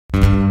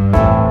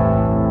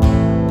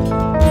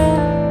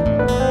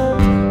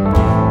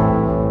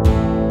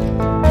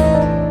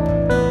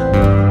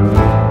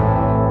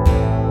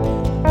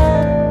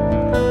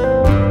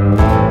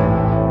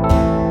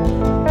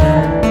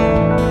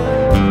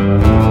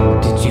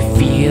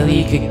feel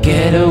you could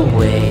get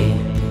away,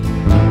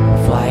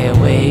 fly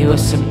away with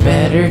some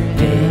better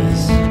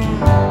days.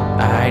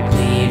 I'd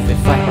leave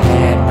if I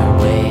had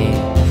my way.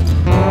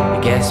 I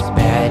guess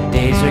bad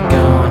days are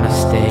gonna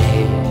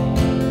stay,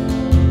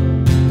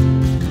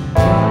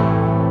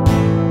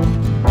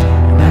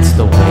 and that's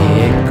the way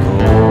it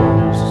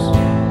goes.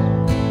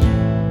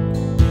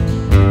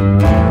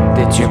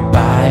 Did your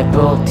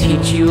Bible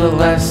teach you a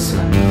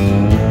lesson?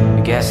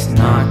 I guess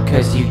not,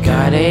 'cause you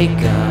got a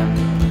gun.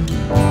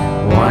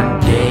 One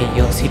day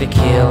you'll see the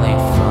killing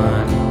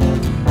fun,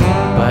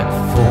 but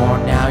for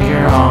now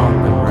you're on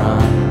the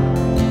run,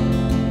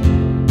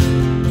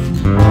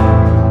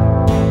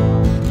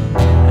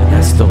 and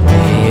that's the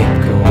way it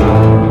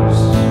goes.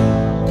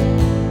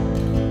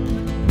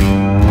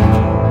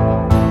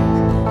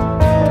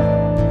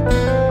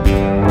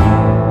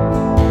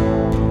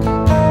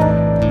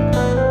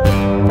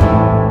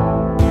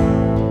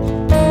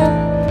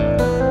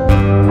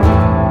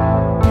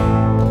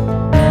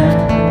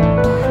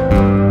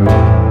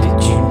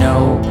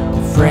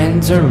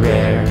 Friends are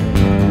rare,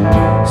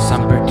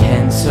 some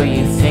pretend so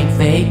you think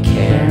they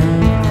care.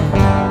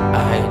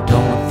 I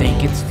don't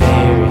think it's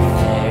very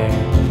fair,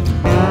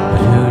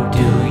 but who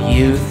do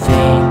you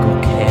think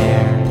will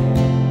care?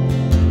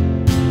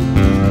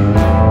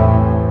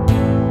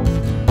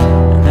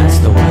 And that's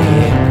the way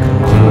it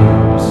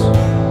goes.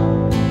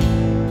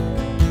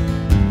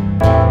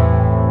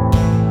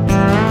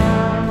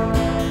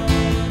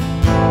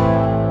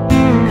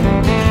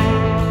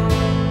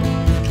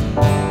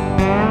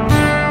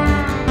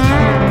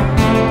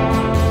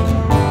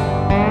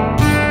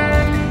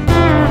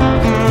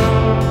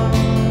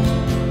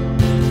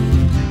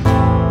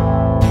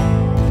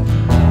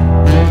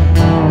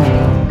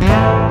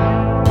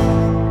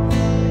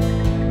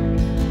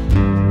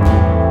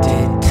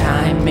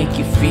 Make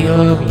you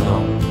feel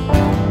alone,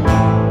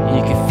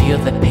 you can feel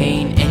the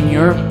pain in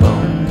your bones.